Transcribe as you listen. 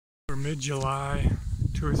We're mid-July,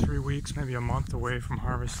 2 or 3 weeks, maybe a month away from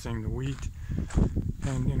harvesting the wheat.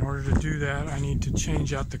 And in order to do that, I need to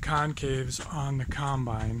change out the concaves on the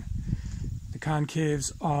combine. The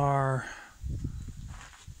concaves are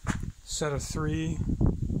a set of 3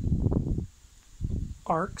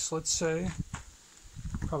 arcs, let's say.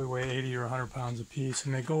 Probably weigh 80 or 100 pounds a piece.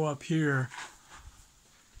 And they go up here.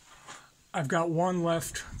 I've got one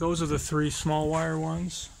left. Those are the 3 small wire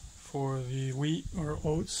ones for the wheat or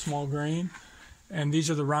oats, small grain. And these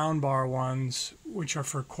are the round bar ones, which are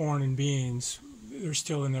for corn and beans. They're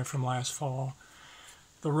still in there from last fall.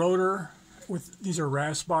 The rotor, these are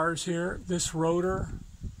RAS bars here. This rotor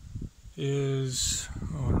is,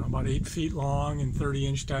 I don't know, about 8 feet long and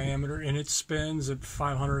 30-inch diameter, and it spins at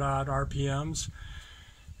 500 odd RPMs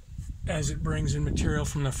as it brings in material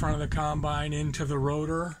from the front of the combine into the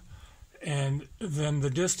rotor. And then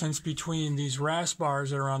the distance between these RAS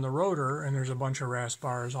bars that are on the rotor, and there's a bunch of RAS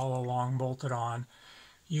bars all along bolted on,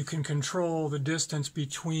 you can control the distance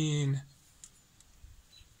between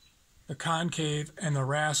the concave and the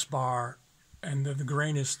RAS bar, and the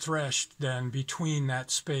grain is threshed then between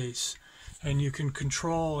that space. And you can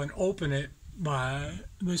control and open it by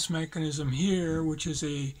this mechanism here, which is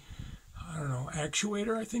a, I don't know,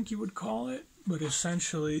 actuator I think you would call it, but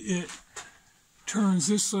essentially it turns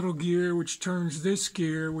this little gear, which turns this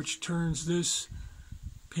gear, which turns this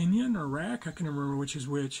pinion or rack, I can remember which is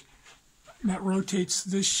which. That rotates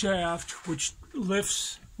this shaft, which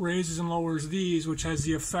lifts, raises and lowers these, which has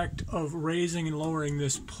the effect of raising and lowering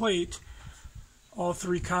this plate. All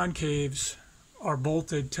 3 concaves are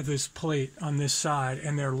bolted to this plate on this side,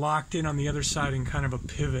 and they're locked in on the other side in kind of a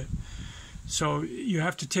pivot. So you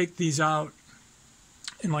have to take these out,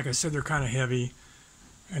 and like I said, they're kind of heavy,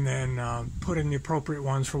 and then put in the appropriate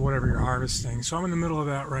ones for whatever you're harvesting. So I'm in the middle of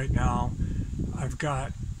that right now. I've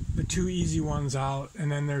got the 2 easy ones out, and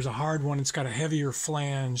then there's a hard one. It's got a heavier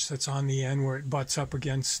flange that's on the end where it butts up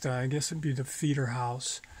against, I guess it'd be the feeder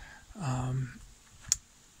house.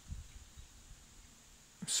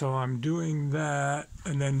 So I'm doing that,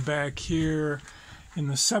 and then back here in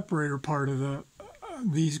the separator part of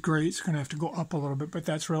these grates, going to have to go up a little bit, but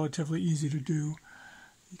that's relatively easy to do.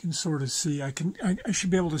 You can sort of see, I should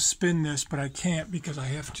be able to spin this, but I can't because I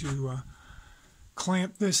have to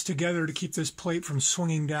clamp this together to keep this plate from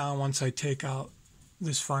swinging down once I take out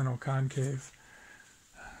this final concave.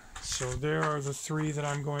 So there are the 3 that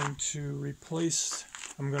I'm going to replace.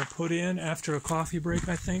 I'm going to put in after a coffee break,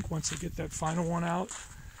 I think, once I get that final one out.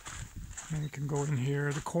 And we can go in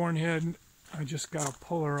here. The corn head, I just got a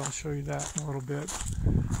puller. I'll show you that in a little bit.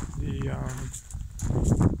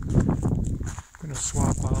 I'm going to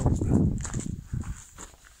swap out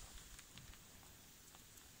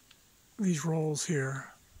these rolls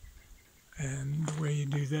here, and the way you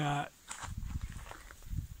do that,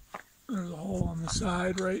 there's a hole on the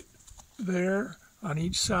side right there on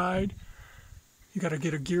each side. You got to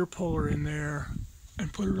get a gear puller in there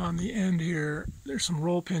and put it on the end here. There's some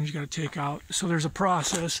roll pins you got to take out. So there's a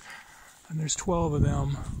process, and there's 12 of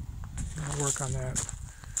them. I'll work on that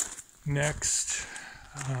next.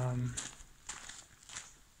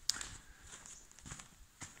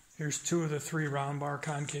 Here's 2 of the 3 round bar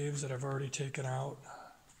concaves that I've already taken out.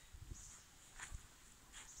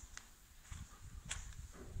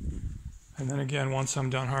 And then again, once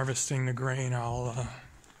I'm done harvesting the grain, I'll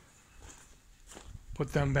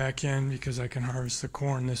put them back in because I can harvest the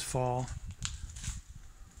corn this fall.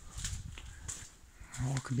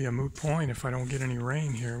 Well, it could be a moot point if I don't get any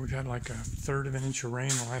rain here. We've had like 1/3 of an inch of rain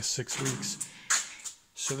the last 6 weeks.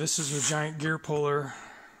 So this is a giant gear puller.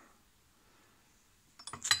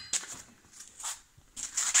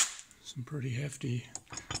 Some pretty hefty.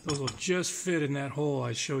 Those will just fit in that hole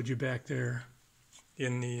I showed you back there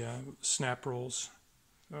in the snap rolls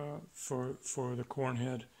for the corn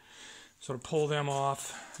head. So to pull them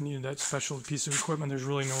off, I needed that special piece of equipment. There's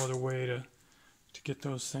really no other way to get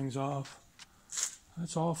those things off.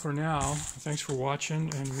 That's all for now. Thanks for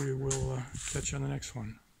watching, and we will catch you on the next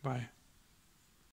one. Bye.